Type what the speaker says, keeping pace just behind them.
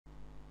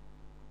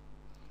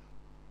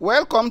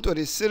Welcome to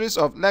the series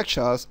of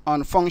lectures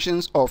on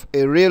functions of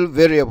a real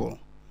variable.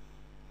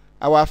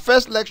 Our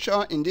first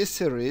lecture in this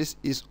series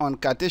is on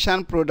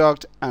Cartesian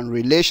product and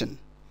relation.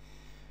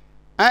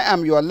 I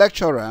am your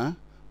lecturer,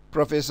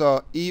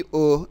 Professor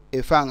E.O.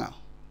 Efanga.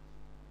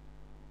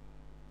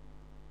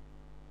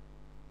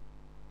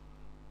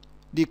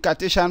 The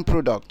Cartesian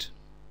product.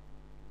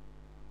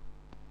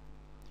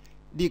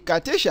 The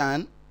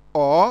Cartesian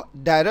or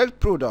direct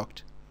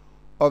product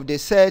of the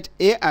set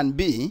A and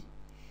B,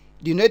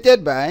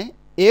 denoted by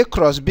A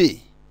cross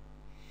B,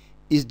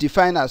 is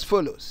defined as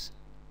follows.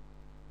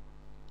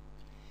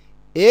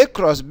 A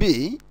cross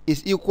B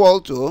is equal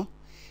to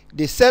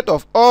the set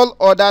of all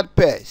ordered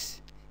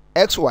pairs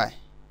xy,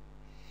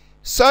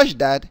 such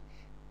that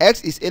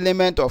x is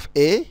element of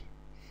A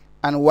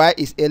and y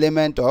is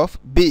element of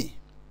B.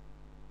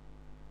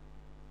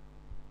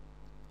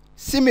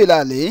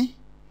 Similarly,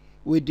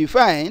 we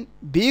define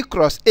B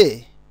cross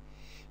A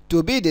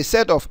to be the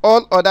set of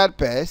all ordered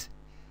pairs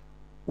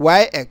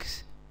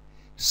yx,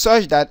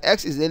 such that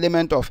x is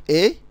element of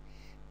A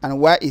and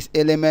y is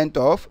element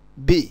of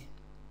B.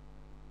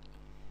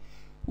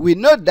 We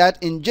note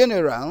that in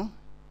general,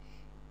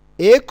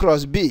 A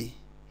cross B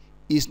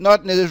is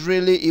not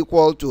necessarily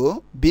equal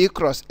to B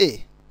cross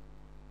A.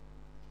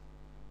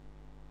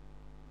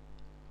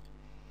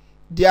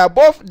 The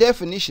above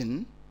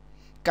definition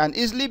can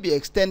easily be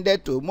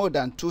extended to more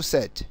than two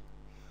sets.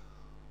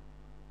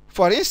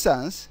 For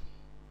instance,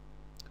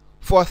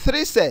 for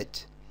three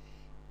sets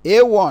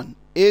A1,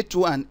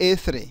 A2, and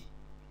A3,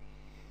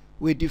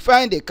 we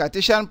define the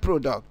Cartesian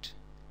product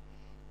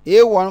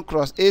A1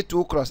 cross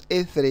A2 cross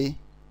A3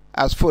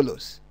 as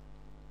follows.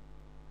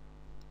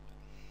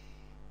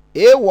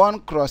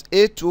 A1 cross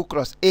A2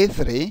 cross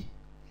A3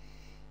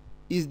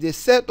 is the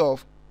set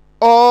of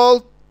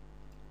all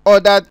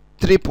ordered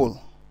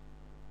triple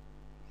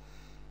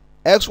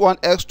x1,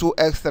 x2,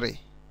 x3,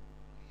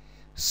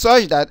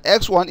 such that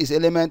x1 is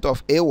element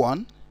of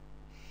A1,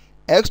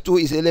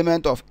 x2 is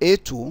element of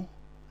A2,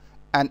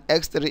 and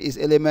x3 is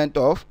element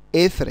of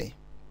A3.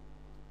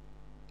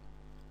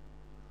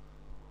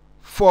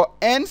 For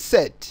n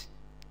set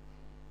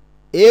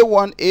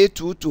A1,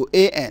 A2 to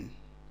AN,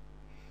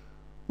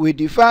 we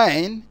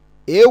define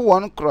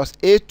A1 cross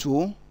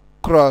A2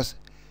 cross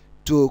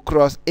 2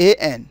 cross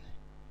AN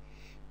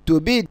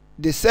to be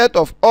the set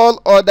of all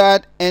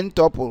ordered n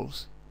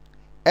tuples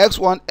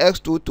x1,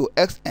 x2 to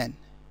xn,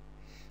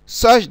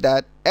 such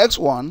that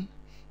x1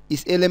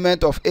 is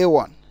element of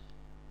A1,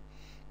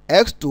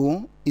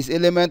 x2 is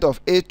element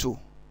of A2,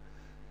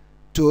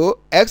 to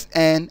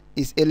xn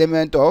is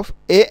element of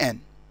AN.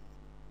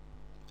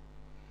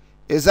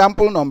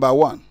 Example number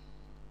 1.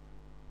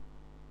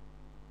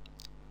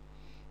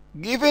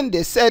 Given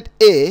the set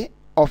A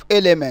of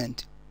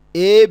element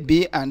A,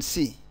 B, and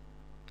C,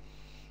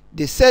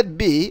 the set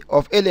B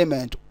of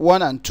element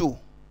 1 and 2,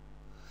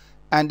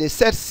 and the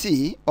set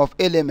C of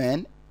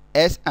element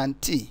S and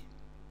T,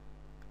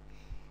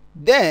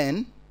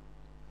 then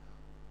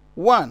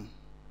 1.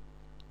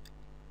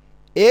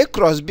 A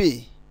cross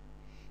B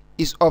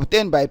is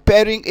obtained by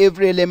pairing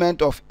every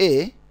element of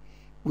A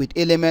with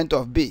element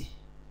of B.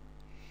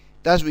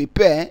 Thus we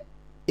pair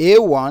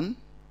A1,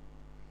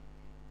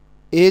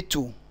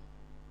 A2,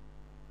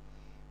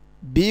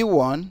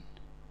 B1,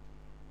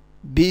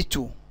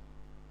 B2,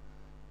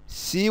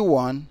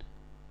 C1,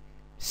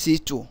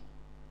 C2.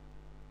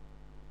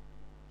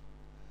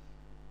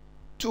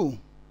 2.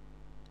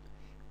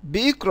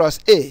 B cross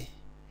A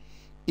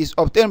is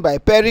obtained by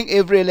pairing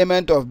every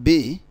element of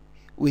B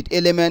with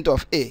element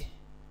of A.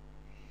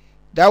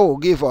 That will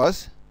give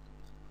us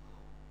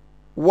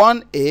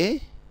 1A,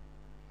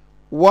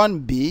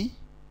 1B,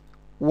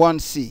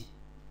 1C,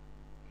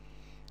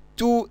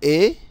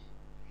 2A,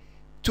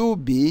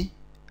 2B,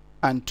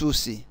 and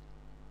 2C.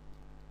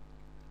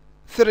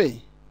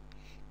 3.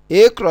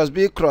 A cross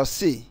B cross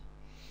C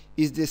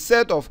is the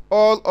set of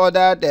all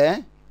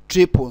ordered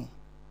triple.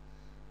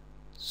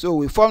 So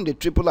we form the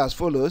triple as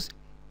follows: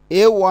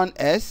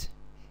 A1S,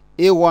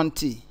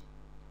 A1T,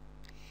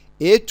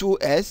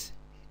 A2S,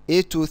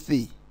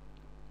 A2T,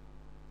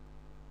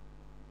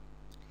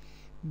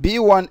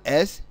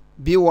 B1S,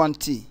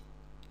 B1T,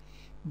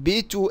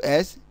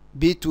 B2S,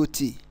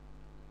 B2T.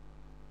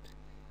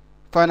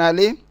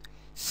 Finally,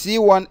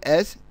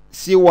 C1S,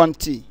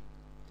 C1T,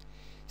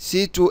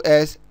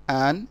 C2S,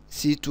 and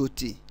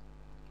C2T.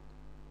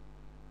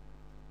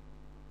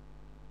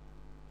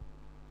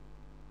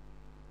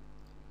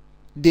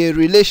 The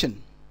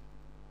relation.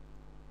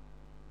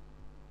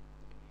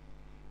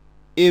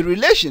 A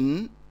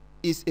relation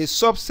is a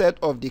subset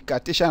of the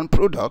Cartesian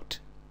product.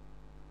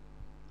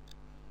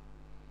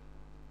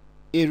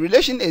 A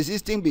relation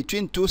existing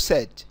between two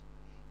sets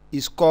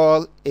is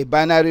called a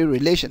binary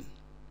relation.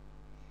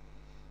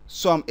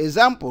 Some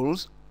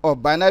examples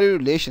of binary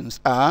relations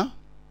are: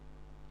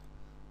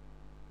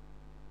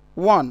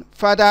 1.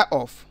 Father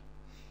of.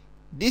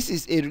 This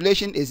is a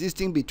relation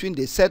existing between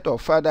the set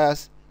of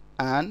fathers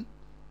and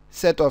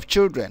set of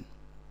children.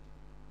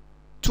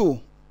 2.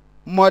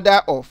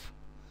 Mother of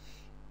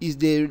is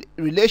the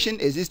relation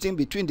existing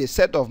between the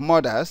set of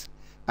mothers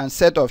and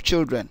set of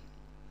children.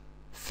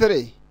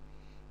 3.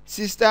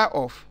 Sister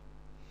of.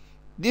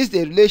 This is the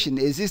relation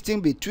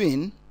existing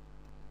between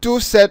two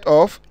sets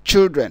of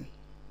children.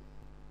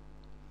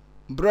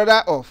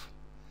 Brother of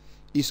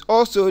is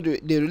also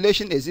the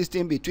relation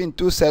existing between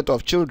two sets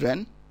of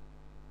children.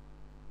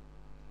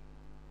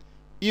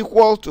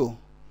 Equal to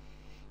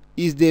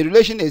is the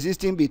relation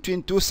existing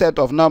between two sets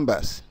of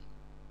numbers.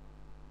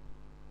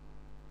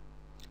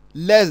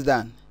 Less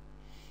than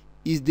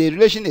is the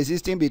relation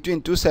existing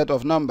between two sets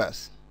of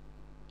numbers.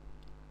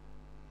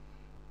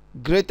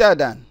 Greater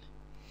than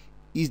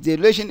is the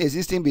relation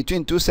existing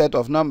between two sets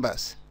of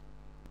numbers.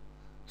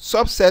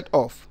 Subset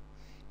of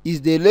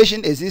is the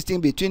relation existing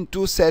between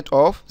two sets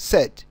of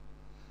set,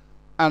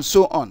 and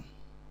so on.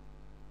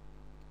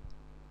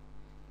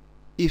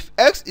 If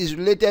x is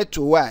related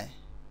to y,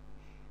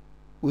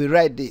 we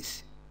write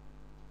this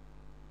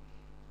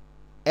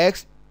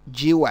x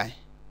gy,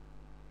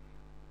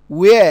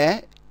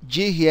 where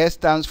g here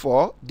stands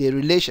for the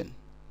relation,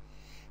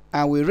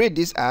 and we read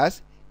this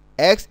as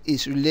x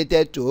is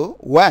related to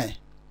y.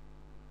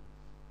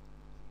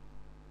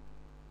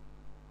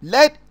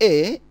 Let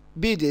A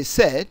be the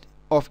set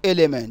of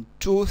elements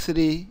 2,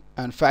 3,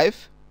 and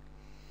 5,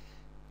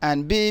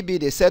 and B be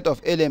the set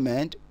of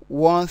elements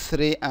 1,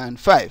 3, and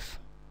 5.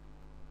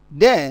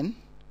 Then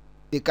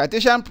the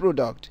Cartesian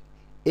product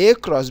A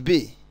cross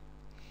B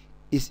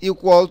is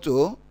equal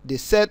to the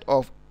set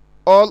of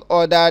all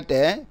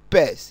ordered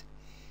pairs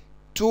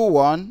 2,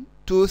 1,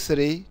 2,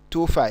 3,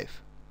 2,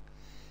 5,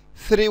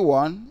 3,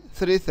 1,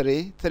 3,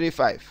 3, 3,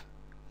 5,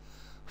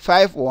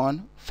 5,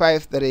 1,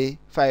 5, 3,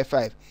 5,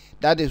 5.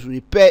 That is, we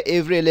pair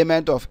every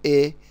element of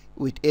A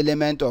with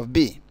element of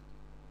B.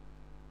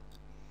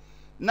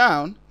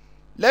 Now,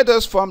 let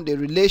us form the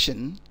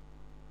relation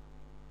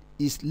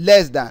is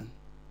less than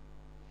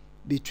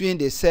between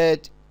the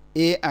set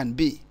A and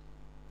B.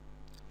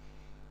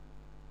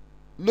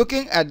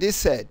 Looking at this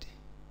set,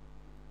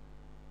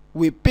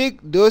 we pick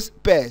those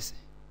pairs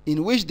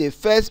in which the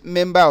first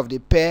member of the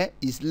pair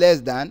is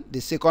less than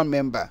the second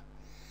member.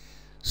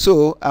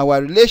 So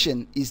our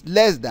relation is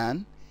less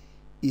than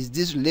is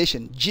this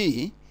relation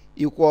G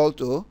equal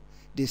to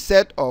the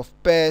set of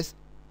pairs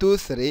 2,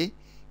 3,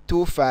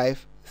 2,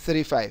 5,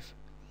 3, 5.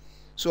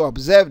 So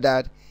observe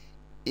that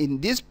in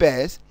these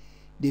pairs,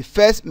 the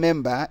first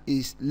member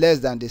is less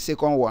than the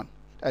second one.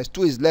 As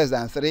 2 is less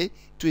than 3,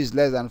 2 is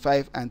less than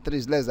 5, and 3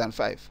 is less than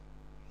 5.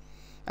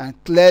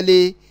 And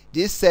clearly,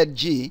 this set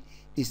G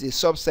is a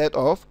subset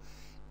of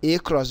A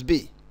cross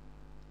B.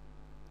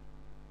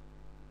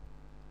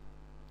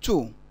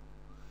 2.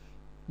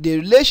 The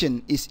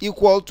relation is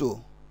equal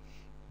to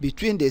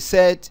between the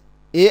set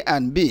A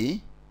and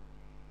B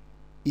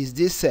is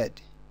this set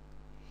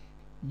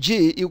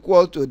G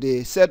equal to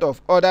the set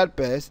of ordered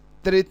pairs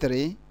 3,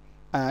 3,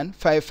 and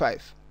 5,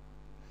 5.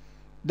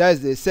 That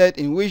is the set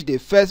in which the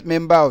first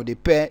member of the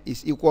pair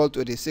is equal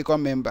to the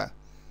second member.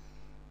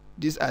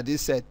 These are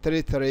this set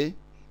 3, 3,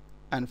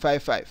 and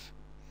 5, 5.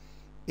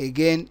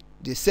 Again,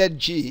 the set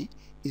G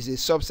is a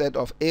subset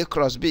of A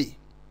cross B.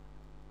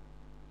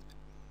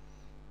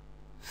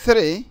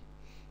 3.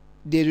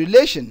 The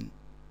relation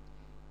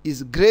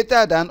is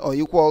greater than or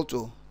equal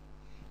to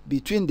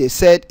between the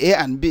set A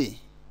and B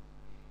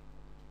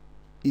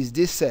is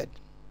this set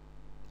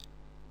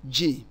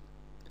G.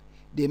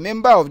 The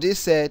member of this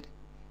set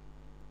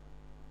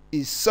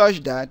is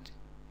such that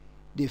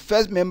the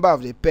first member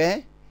of the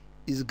pair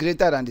is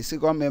greater than the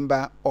second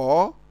member,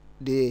 or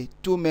the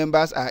two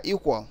members are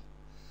equal.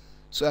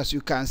 So as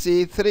you can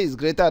see, 3 is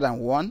greater than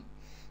 1,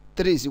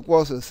 3 is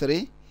equal to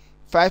 3,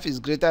 5 is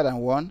greater than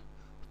 1,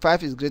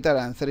 5 is greater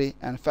than 3,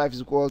 and 5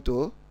 is equal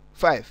to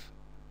 5.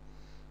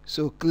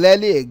 So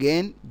clearly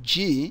again,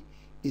 G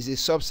is a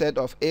subset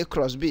of A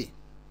cross B.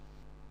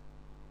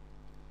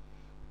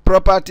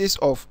 Properties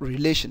of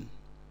relation.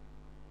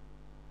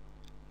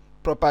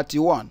 Property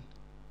 1.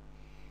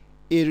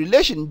 A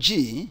relation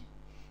G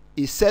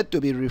is said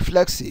to be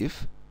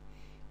reflexive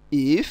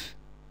if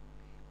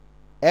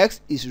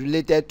x is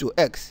related to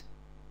x.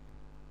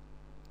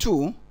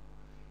 2.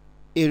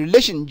 A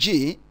relation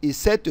G is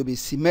said to be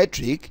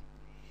symmetric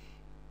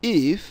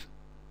if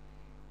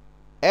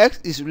x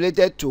is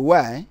related to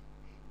y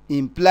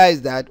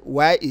implies that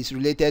y is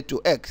related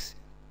to x.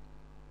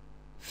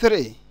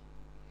 3.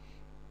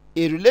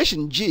 A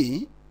relation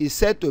G is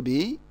said to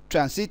be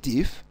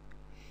transitive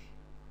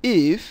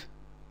if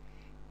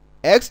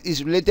x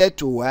is related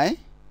to y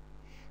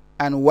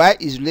and y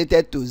is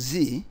related to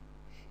z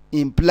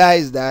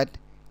implies that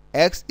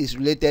x is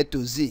related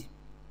to z.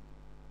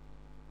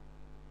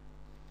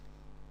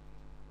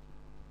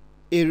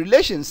 A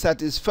relation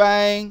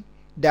satisfying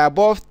the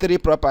above three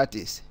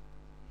properties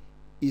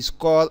is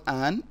called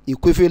an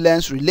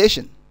equivalence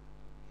relation,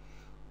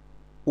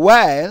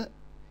 while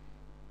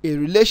a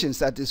relation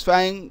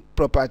satisfying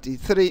property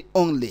 3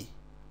 only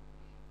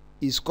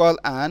is called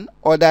an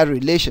order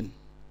relation.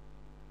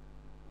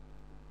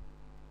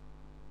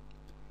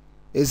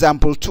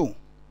 Example 2.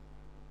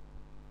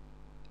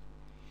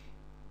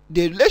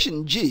 The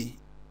relation G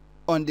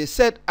on the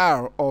set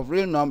R of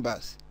real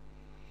numbers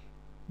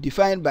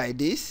defined by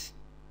this: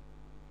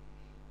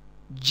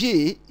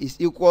 G is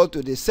equal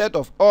to the set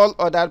of all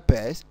other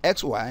pairs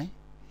xy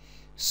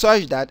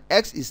such that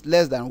x is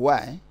less than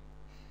y.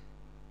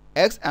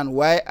 X and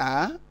y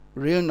are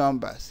real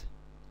numbers.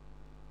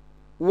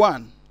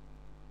 1.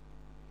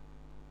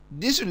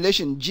 This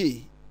relation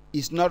G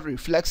is not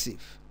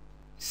reflexive,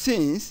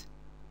 since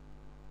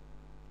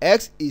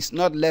x is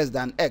not less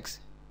than x.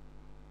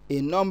 A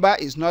number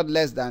is not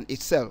less than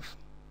itself.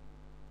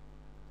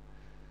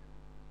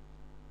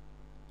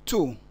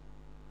 2.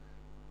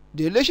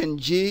 The relation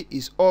G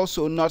is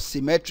also not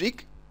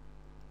symmetric,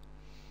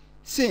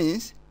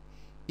 since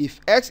if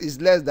x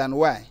is less than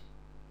y,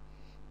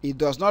 it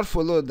does not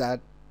follow that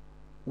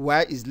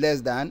y is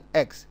less than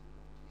x.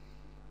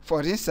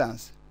 For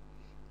instance,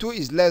 2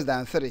 is less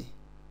than 3,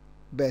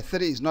 but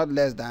 3 is not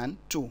less than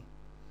 2.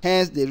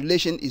 Hence, the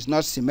relation is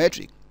not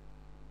symmetric.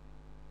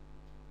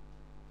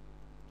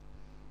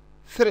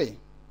 3.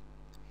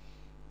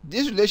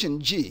 This relation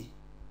G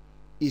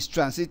is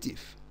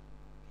transitive,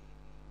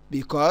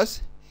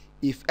 because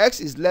if x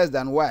is less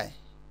than y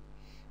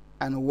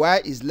and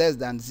y is less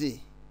than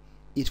z,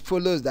 it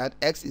follows that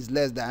x is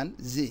less than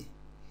z.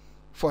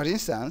 For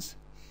instance,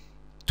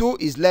 2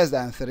 is less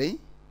than 3,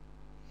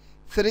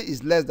 3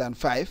 is less than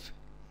 5,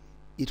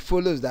 it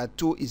follows that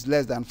 2 is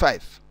less than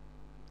 5.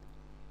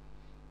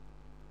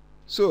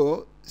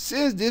 So,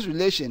 since this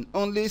relation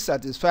only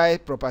satisfies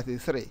property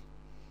 3,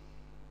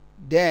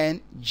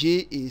 then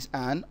G is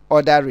an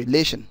order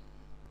relation.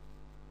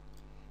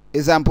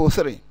 Example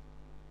 3.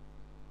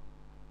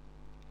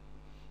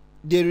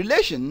 The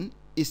relation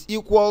is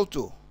equal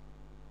to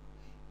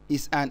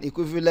is an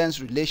equivalence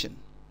relation,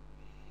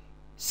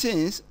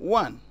 since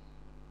 1.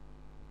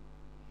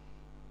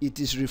 It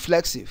is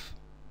reflexive.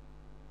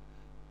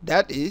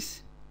 That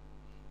is,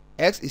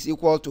 x is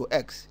equal to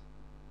x.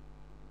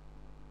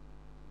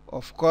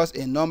 Of course,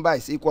 a number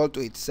is equal to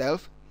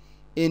itself.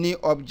 Any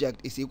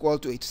object is equal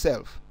to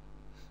itself.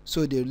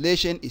 So the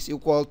relation is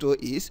equal to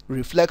is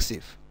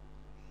reflexive.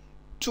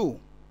 2.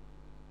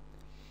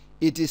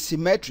 It is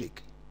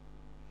symmetric.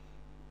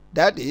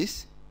 That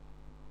is,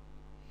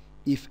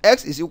 if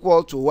x is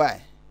equal to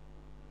y,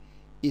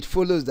 it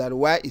follows that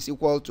y is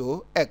equal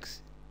to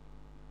x.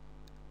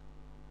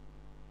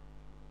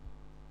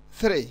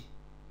 3.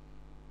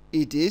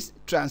 It is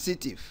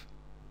transitive.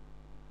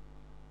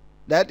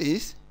 That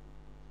is,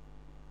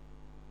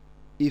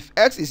 if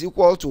x is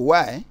equal to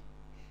y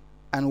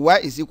and y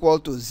is equal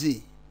to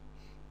z,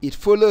 it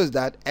follows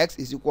that x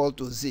is equal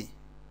to z.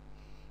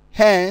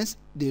 Hence,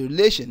 the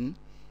relation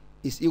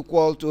is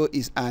equal to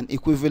is an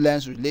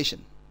equivalence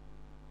relation,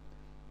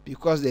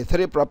 because the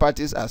 3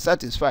 properties are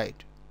satisfied.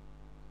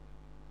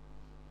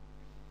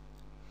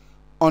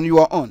 On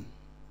your own.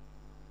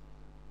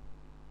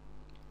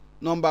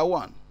 Number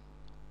 1.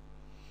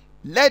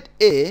 Let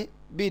A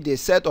be the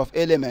set of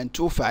element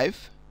 2,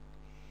 5,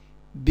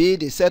 B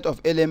the set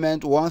of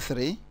element 1,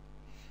 3,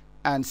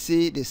 and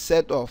C the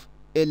set of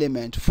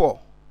element 4.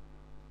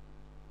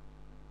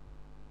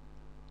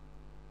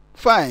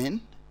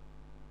 Find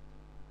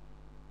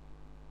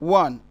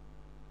 1.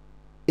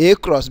 A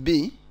cross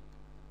B,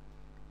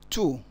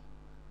 2.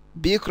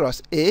 B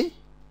cross A,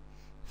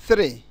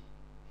 3.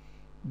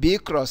 B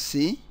cross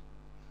C,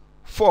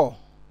 4.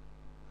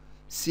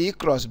 C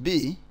cross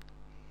B,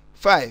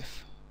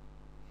 5.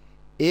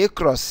 A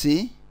cross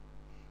C,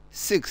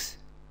 6.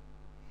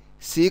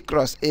 C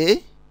cross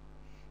A,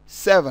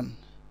 7.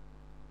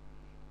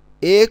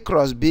 A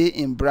cross B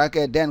in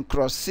bracket then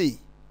cross C,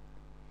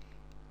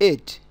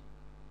 8.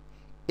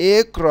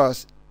 A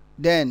cross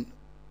then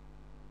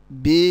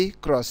B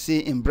cross C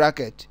in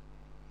bracket,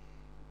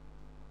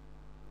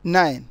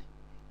 9.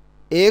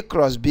 A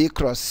cross B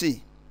cross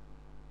C.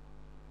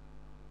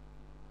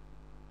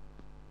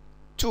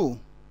 2.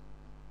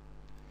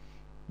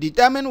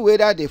 Determine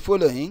whether the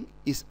following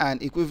is an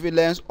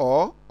equivalence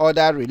or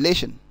order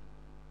relation.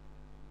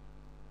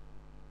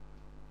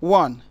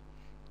 1.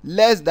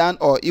 Less than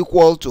or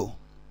equal to.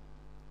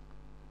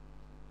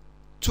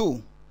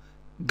 2.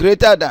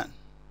 Greater than.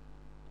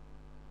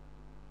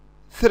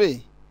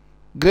 3.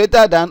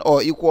 Greater than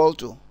or equal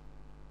to.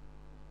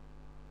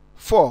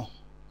 4.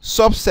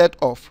 Subset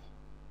of.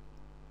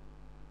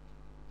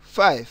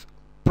 5.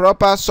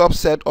 Proper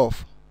subset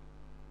of.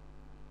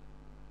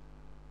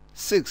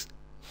 6.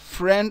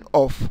 Friend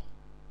of.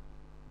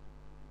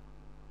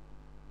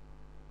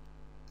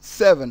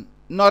 7.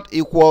 Not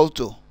equal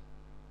to.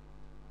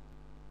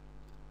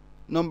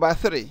 Number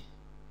 3.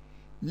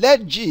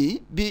 Let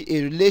G be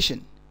a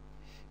relation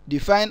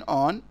defined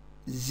on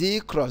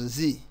Z cross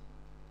Z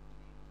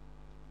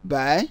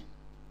by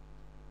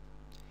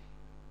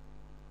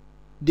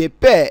the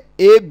pair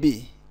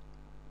AB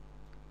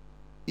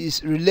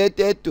is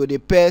related to the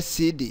pair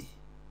CD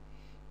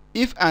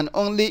if and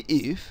only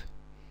if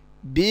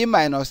B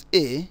minus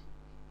A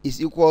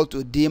is equal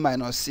to D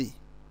minus C.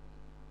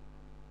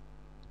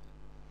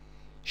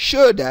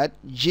 Show that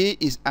G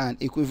is an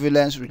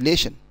equivalence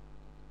relation.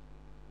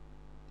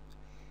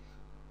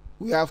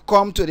 We have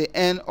come to the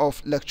end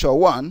of lecture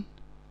 1.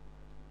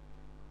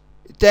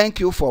 Thank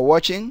you for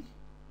watching.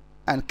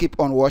 and keep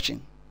on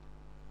watching.